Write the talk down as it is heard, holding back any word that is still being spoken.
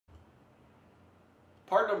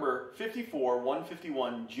Part number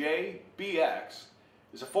 54151 JBX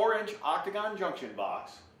is a 4-inch Octagon junction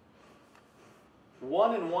box,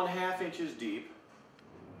 1 1/2 inches deep,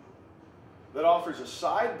 that offers a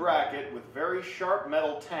side bracket with very sharp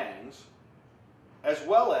metal tangs, as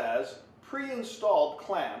well as pre-installed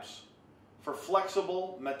clamps for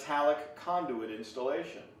flexible metallic conduit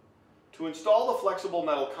installation. To install the flexible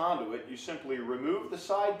metal conduit, you simply remove the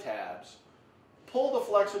side tabs, pull the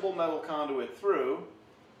flexible metal conduit through,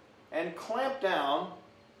 and clamp down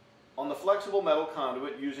on the flexible metal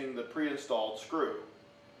conduit using the pre-installed screw.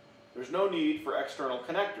 There's no need for external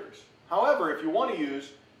connectors. However, if you want to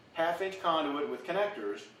use 1/2 inch conduit with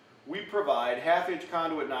connectors, we provide 1/2 inch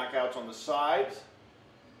conduit knockouts on the sides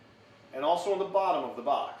and also on the bottom of the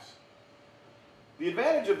box. The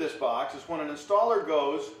advantage of this box is when an installer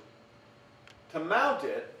goes to mount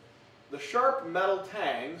it, the sharp metal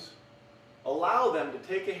tangs allow them to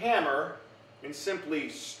take a hammer and simply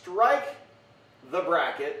strike the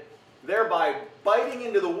bracket, thereby biting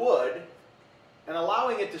into the wood and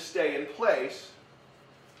allowing it to stay in place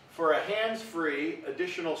for a hands-free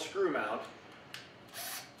additional screw mount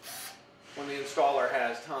when the installer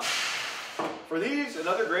has time. For these and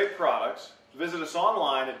other great products, visit us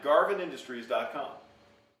online at garvinindustries.com.